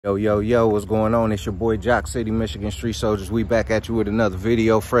Yo, what's going on? It's your boy Jock City, Michigan Street Soldiers. We back at you with another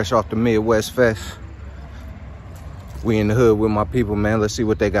video fresh off the Midwest Fest. We in the hood with my people, man. Let's see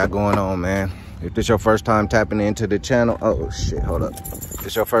what they got going on, man. If this your first time tapping into the channel, oh shit, hold up. If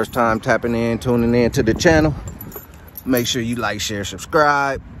it's your first time tapping in, tuning in to the channel, make sure you like, share,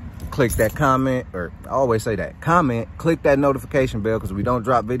 subscribe, click that comment, or I always say that, comment, click that notification bell, because we don't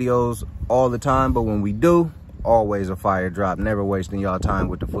drop videos all the time, but when we do, always a fire drop, never wasting y'all time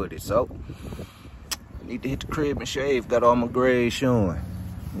with the footage. So I need to hit the crib and shave, got all my grades showing,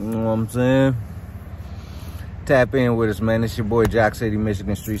 you know what I'm saying? Tap in with us, man. It's your boy Jock City,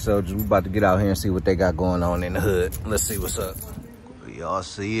 Michigan Street Soldiers. We about to get out here and see what they got going on in the hood. Let's see what's up. Y'all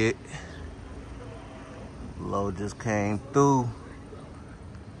see it, load just came through,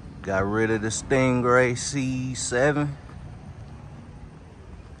 got rid of the Stingray C7.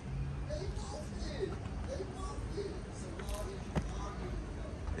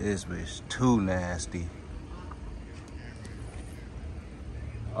 This bitch too nasty.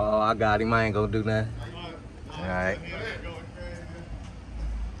 Oh, I got him. I ain't gonna do nothing. All right.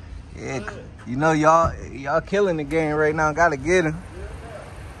 Yeah, you know y'all killing the game right now. Gotta get him.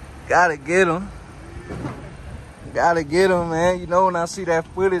 Gotta get him. Gotta get him, man. You know when I see that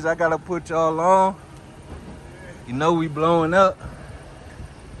footage, I gotta put y'all on. You know we blowing up.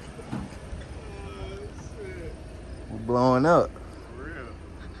 We blowing up.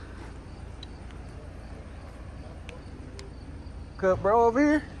 Cut bro over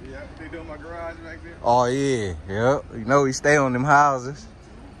here? Yeah, they doing my garage back there. Oh yeah, yep. You know we stay on them houses.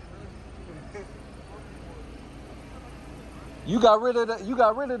 You got rid of the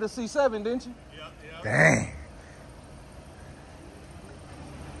C7, didn't you? Yep. Dang.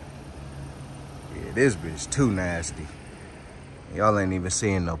 Yeah, this bitch too nasty. Y'all ain't even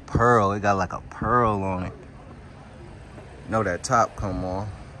seeing the pearl. It got like a pearl on it. You know that top come on.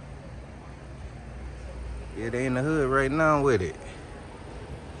 Yeah, they in the hood right now with it.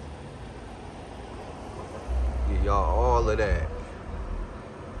 Get y'all all of that.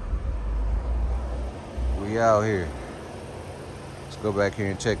 We out here. Let's go back here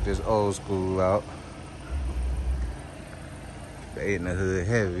and check this old school out. They in the hood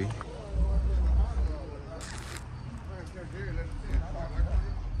heavy.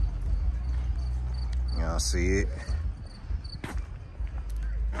 Y'all see it?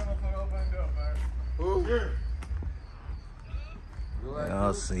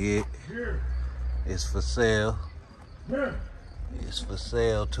 Y'all see it? It's for sale. It's for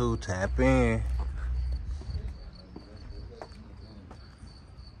sale too. Tap in.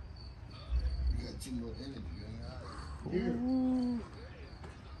 Ooh.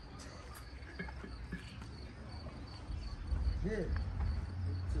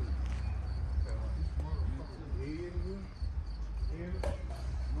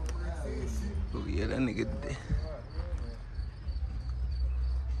 Oh yeah, that nigga.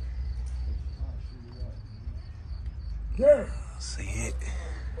 Yeah. See it.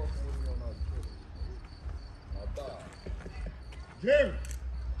 Jerry.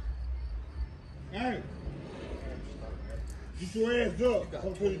 Hey. Get your ass up.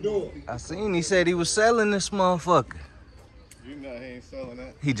 Come to the door. I seen he said he was selling this motherfucker. You know he ain't selling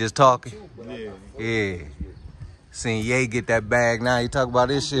that. He just talking. Yeah. Yeah. Seen Ye get that bag now. He talk about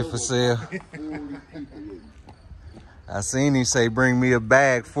this shit for sale. I seen him say bring me a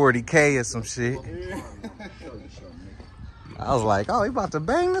bag, 40K or some shit. I was like, oh, he about to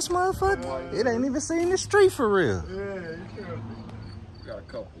bang this motherfucker? It ain't even seen the street for real. Yeah, you got a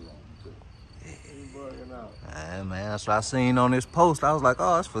couple on too. Bugging out. Man, that's what I seen on this post. I was like,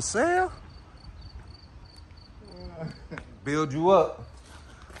 oh, it's for sale? Build you up.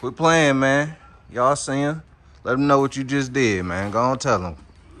 Quit playing, man. Y'all see him? Let them know what you just did, man. Go on, tell them.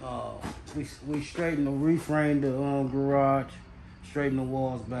 We straightened the reframed the garage, straightened the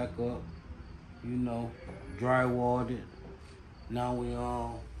walls back up, you know, drywalled it. Now we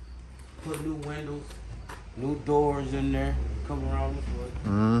put new windows, new doors in there. Come around this way.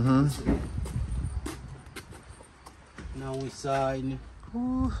 Mm-hmm. Now we siding it,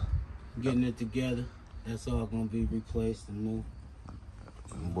 getting it together. That's all gonna be replaced and new.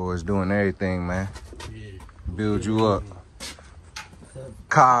 Boys doing everything, man. Yeah. Build you up.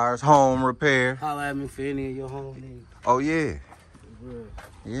 Cars, home repair. Holla at me for any of your home needs. Oh yeah.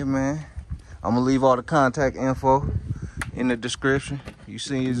 Yeah, man. I'm gonna leave all the contact info in the description. You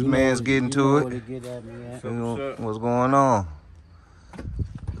see his man's getting to it. You know what's going on.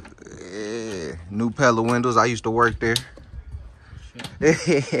 Yeah. New Pella windows. I used to work there.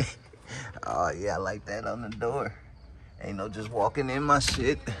 Oh yeah, I like that on the door. Ain't no just walking in my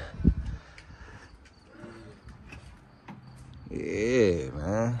shit. Yeah, man.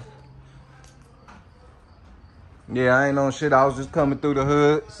 man. Yeah, I ain't on shit. I was just coming through the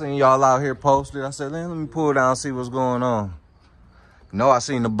hood, seeing y'all out here posted. I said, let me pull down and see what's going on. You know, I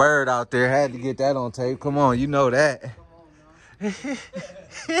seen the bird out there. Had to get that on tape. Come on, you know that.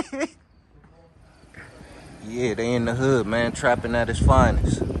 Yeah, they in the hood, man, trapping at its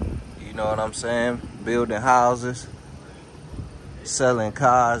finest. You know what I'm saying? Building houses, selling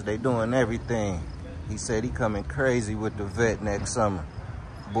cars. They doing everything. He said he coming crazy with the vet next summer.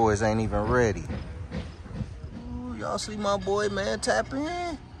 Boys ain't even ready. Y'all see my boy, man, tapping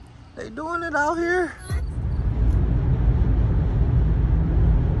in? They doing it out here.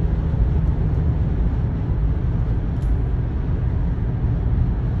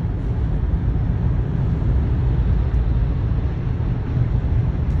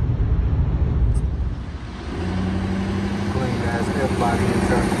 Clean as everybody in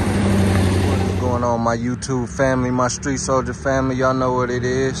church. What's going on, my YouTube family, my Street Soldier family? Y'all know what it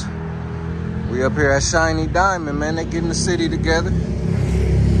is. We up here at Shiny Diamond, man. They getting the city together.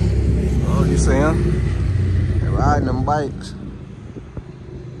 Oh, you see them? They riding them bikes.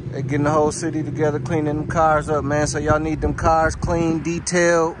 They getting the whole city together, cleaning them cars up, man. So y'all need them cars clean,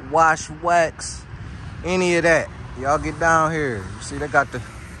 detailed, wash, wax, any of that. Y'all get down here. You see they got the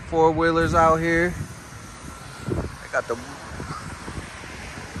four-wheelers out here. They got the...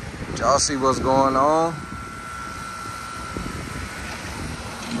 Y'all see what's going on.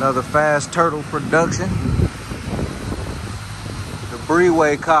 Another Fast Turtle production. The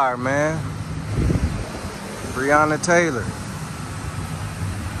Breeway car, man. Breonna Taylor.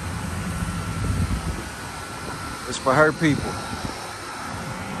 It's for her people.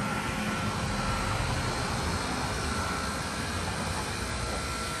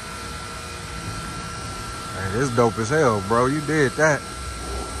 Hey, this dope as hell, bro. You did that.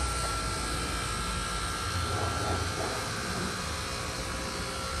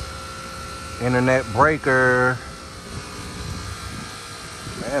 Internet breaker.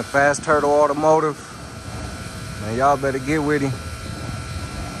 Man, Fast Turtle Automotive. Man, y'all better get with him.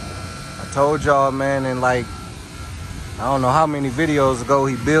 I told y'all, man, in like, I don't know how many videos ago,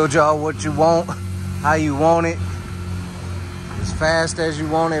 he build y'all what you want, how you want it, as fast as you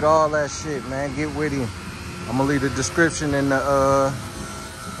want it, all that shit, man. Get with him. I'm gonna leave the description in the,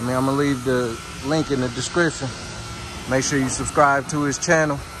 I'm gonna leave the link in the description. Make sure you subscribe to his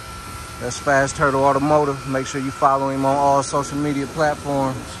channel. That's Fast Turtle Automotive. Make sure you follow him on all social media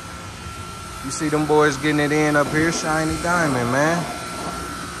platforms. You see them boys getting it in up here, Shiny Diamond, man.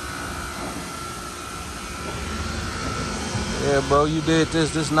 Yeah, bro, you did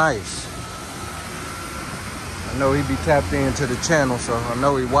this nice. I know he be tapped into the channel, so I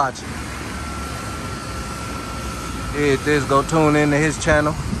know he watching. Did this, go tune into his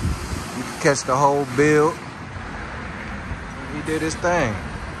channel. You can catch the whole build. He did his thing.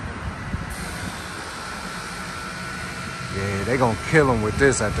 Yeah, they gonna kill him with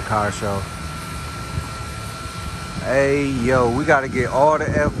this at the car show. Hey, yo, we gotta get all the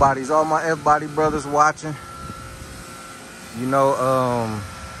F-bodies, all my F-body brothers watching. You know,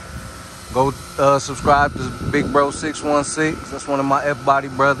 go subscribe to Big Bro 616. That's one of my F-body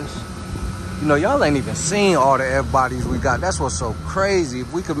brothers. You know, y'all ain't even seen all the F-bodies we got. That's what's so crazy.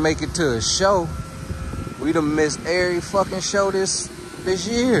 If we could make it to a show, we'd have missed every fucking show this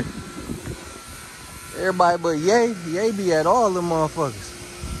year. Everybody but Ye be at all them motherfuckers.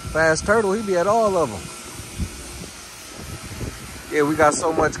 Fast Turtle, he be at all of them. Yeah, we got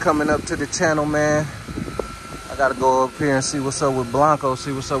so much coming up to the channel, man. I gotta go up here and see what's up with Blanco,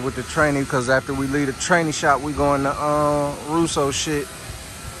 see what's up with the training, because after we leave the training shop, we going to Russo shit.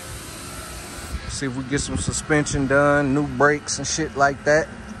 See if we get some suspension done, new brakes and shit like that.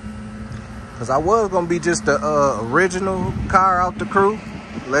 Because I was gonna be just the original car out the crew.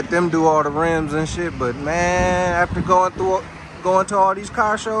 Let them do all the rims and shit, but man, after going to all these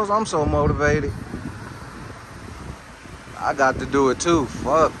car shows, I'm so motivated. I got to do it too.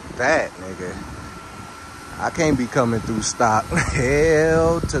 Fuck that, nigga. I can't be coming through stock.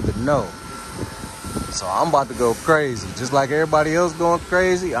 Hell to the no. So I'm about to go crazy. Just like everybody else going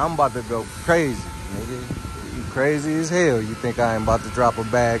crazy, I'm about to go crazy, nigga. You crazy as hell. You think I ain't about to drop a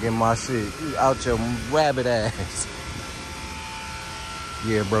bag in my shit. You out your rabbit ass.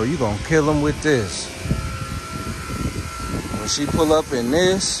 Yeah, bro, you gonna kill him with this. When she pull up in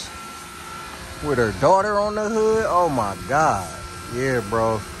this, with her daughter on the hood, oh my God. Yeah,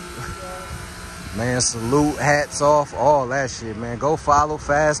 bro. Man, salute, hats off, all that shit, man. Go follow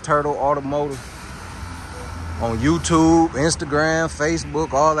Fast Turtle Automotive on YouTube, Instagram,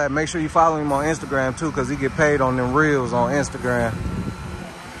 Facebook, all that. Make sure you follow him on Instagram too, because he get paid on them reels on Instagram.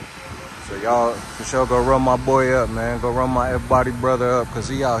 So y'all for sure go run my boy up, man. Go run my F-body brother up, because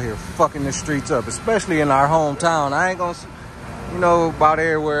he out here fucking the streets up, especially in our hometown. I ain't gonna, you know, about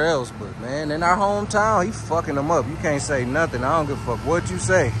everywhere else, but man, in our hometown, he fucking them up. You can't say nothing. I don't give a fuck what you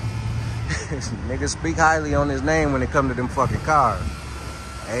say. Niggas speak highly on his name when it come to them fucking cars.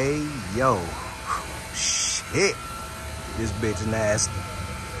 Hey, yo. Shit. This bitch nasty.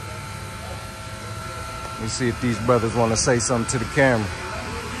 Let me see if these brothers want to say something to the camera.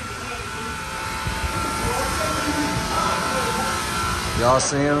 Y'all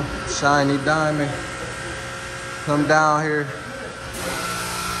see him? Shiny Diamond. Come down here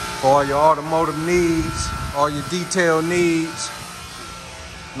for all your automotive needs, all your detail needs.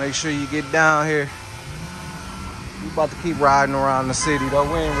 Make sure you get down here. We about to keep riding around the city though.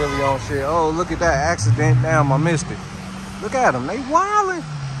 We ain't really on shit. Oh, look at that accident. Damn, I missed it. Look at them. They wildin'.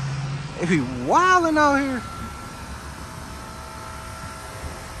 They be wildin' out here.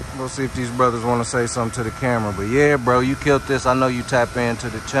 We'll see if these brothers want to say something to the camera. But yeah, bro, you killed this. I know you tap into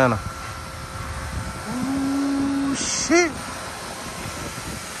the channel. Ooh, shit.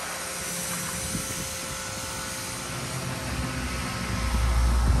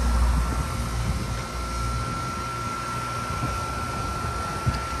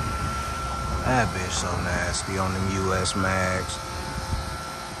 That bitch so nasty on them US mags.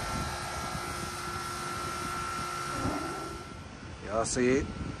 Y'all see it?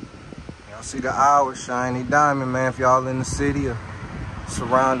 Y'all see the hours, Shiny Diamond, man. If y'all in the city or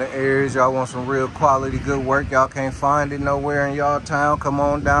surrounding areas, y'all want some real quality, good work, y'all can't find it nowhere in y'all town, come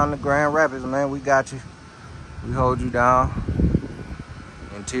on down to Grand Rapids, man. We got you. We hold you down.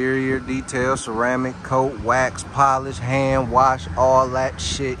 Interior detail, ceramic, coat, wax, polish, hand wash, all that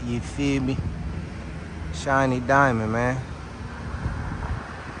shit, you feel me? Shiny Diamond, man.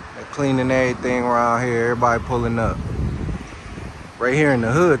 They're cleaning everything around here. Everybody pulling up. Right here in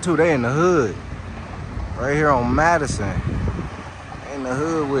the hood, too. They in the hood. Right here on Madison. They in the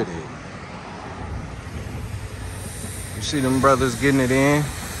hood with it. You see them brothers getting it in.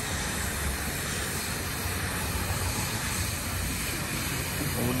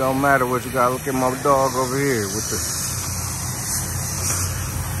 It don't matter what you got. Look at my dog over here with the...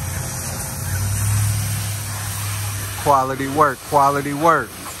 Quality work, quality work.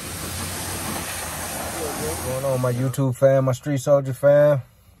 What's going on, my YouTube fam, my Street Soldier fam?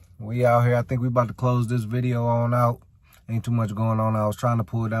 We out here. I think we about to close this video on out. Ain't too much going on. I was trying to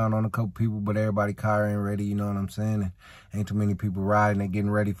pull down on a couple people, but everybody car ain't ready, you know what I'm saying? And ain't too many people riding. They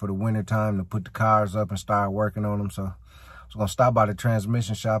getting ready for the winter time to put the cars up and start working on them. So I was gonna stop by the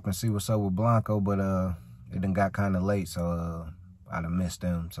transmission shop and see what's up with Blanco, but it done got kind of late, so I done missed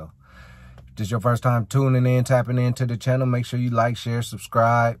them. So if this is your first time tuning in, tapping into the channel, make sure you like, share,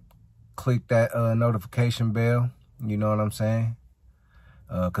 subscribe, click that notification bell. You know what I'm saying?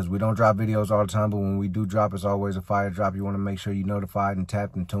 Because we don't drop videos all the time, but when we do drop, it's always a fire drop. You want to make sure you notified and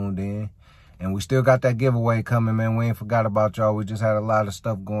tapped and tuned in. And we still got that giveaway coming, man. We ain't forgot about y'all. We just had a lot of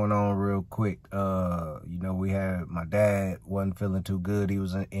stuff going on real quick. You know, we had my dad wasn't feeling too good. He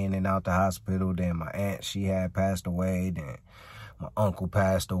was in and out the hospital. Then my aunt, she had passed away. Then my uncle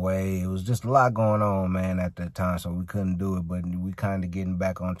passed away. It was just a lot going on, man, at that time, so we couldn't do it, but we kind of getting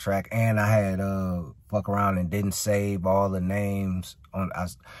back on track. And I had fuck around and didn't save all the names. I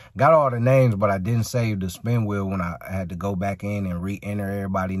got all the names, but I didn't save the spin wheel when I had to go back in and re-enter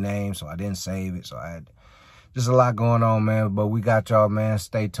everybody's name, so I didn't save it. So I had just a lot going on, man, but we got y'all, man.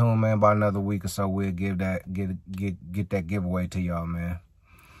 Stay tuned, man. About another week or so, we'll give that get that giveaway to y'all, man.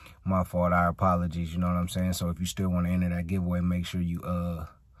 My fault, our apologies, you know what I'm saying? So if you still want to enter that giveaway, make sure you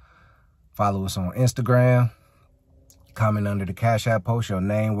follow us on Instagram. Comment under the Cash App post your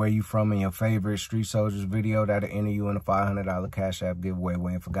name, where you from, and your favorite Street Soldiers video. That'll enter you in a $500 Cash App giveaway.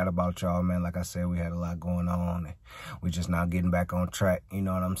 We ain't forgot about y'all, man. Like I said, we had a lot going on, and we're just now getting back on track, you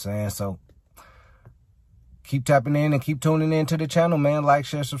know what I'm saying? So keep tapping in and keep tuning in to the channel, man. Like,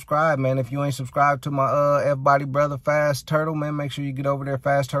 share, subscribe, man. If you ain't subscribed to my F-body brother, Fast Turtle, man, make sure you get over there,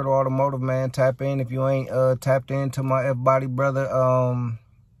 Fast Turtle Automotive, man. Tap in. If you ain't tapped into my F-body brother,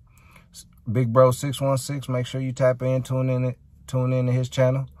 Big Bro 616, make sure you tap in, tune in to his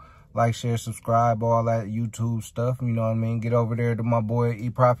channel. Like, share, subscribe, all that YouTube stuff, you know what I mean? Get over there to my boy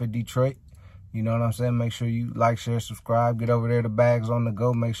EprofitDetroit. You know what I'm saying? Make sure you like, share, subscribe. Get over there to Bags on the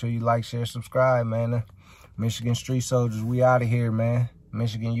Go. Make sure you like, share, subscribe, man. Michigan Street Soldiers, we out of here, man.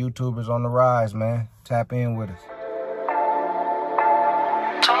 Michigan YouTubers on the rise, man. Tap in with us.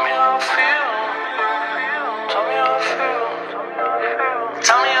 Tell me how I feel. Tell me how I feel.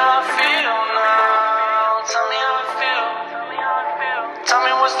 Tell me how I feel now. Tell me how I feel. Tell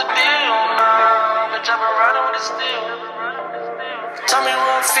me what's the deal now. Bitch, I've been riding with a steel. Tell me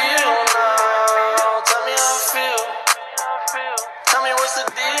how I feel now.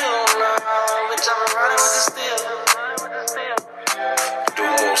 feel now. Bitch, I've been riding with the steel. Do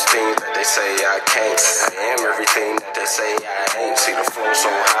most things that they say I can't. I am everything that they say I ain't. See the flow so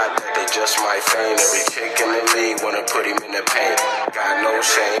hot that they just might faint. Every chick in the league wanna put him in the paint. Got no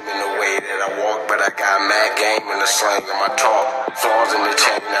shame in the way that I walk, but I got mad game in the slang of my talk. Flaws in the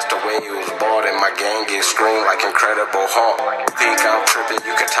chain, that's the way it was bought. And my gang gets screamed like Incredible Hulk. Think I'm tripping,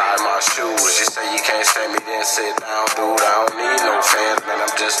 you can tie my shoes. You say you can't stand me, then sit down, dude. I don't need no fans, man,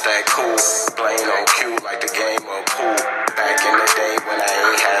 I'm just that cool. Playing on cue like the game of pool. Back in the day when I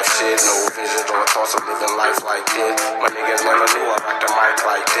ain't have shit, no visions or thoughts of living life like this. My niggas never knew I rocked the mic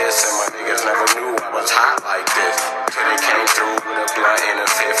like this, and my niggas never knew I was hot like this. Till they came through with a blunt and a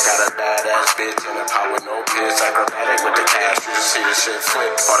fifth. Got a badass bitch in a pot with no piss. Acrobatic with the cash, you just see the shit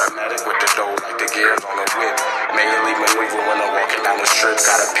flip. Automatic with the dough like the gears on a whip. Mainly maneuver when I'm walking down the strip.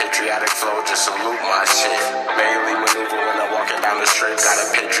 Got a patriotic flow, just salute my shit. Mainly maneuver when I'm walking down the strip. Got a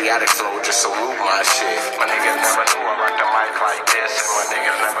patriotic flow, just salute my shit. My niggas never knew I rocked the mic like this, and my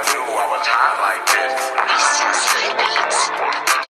niggas never knew I was hot like this.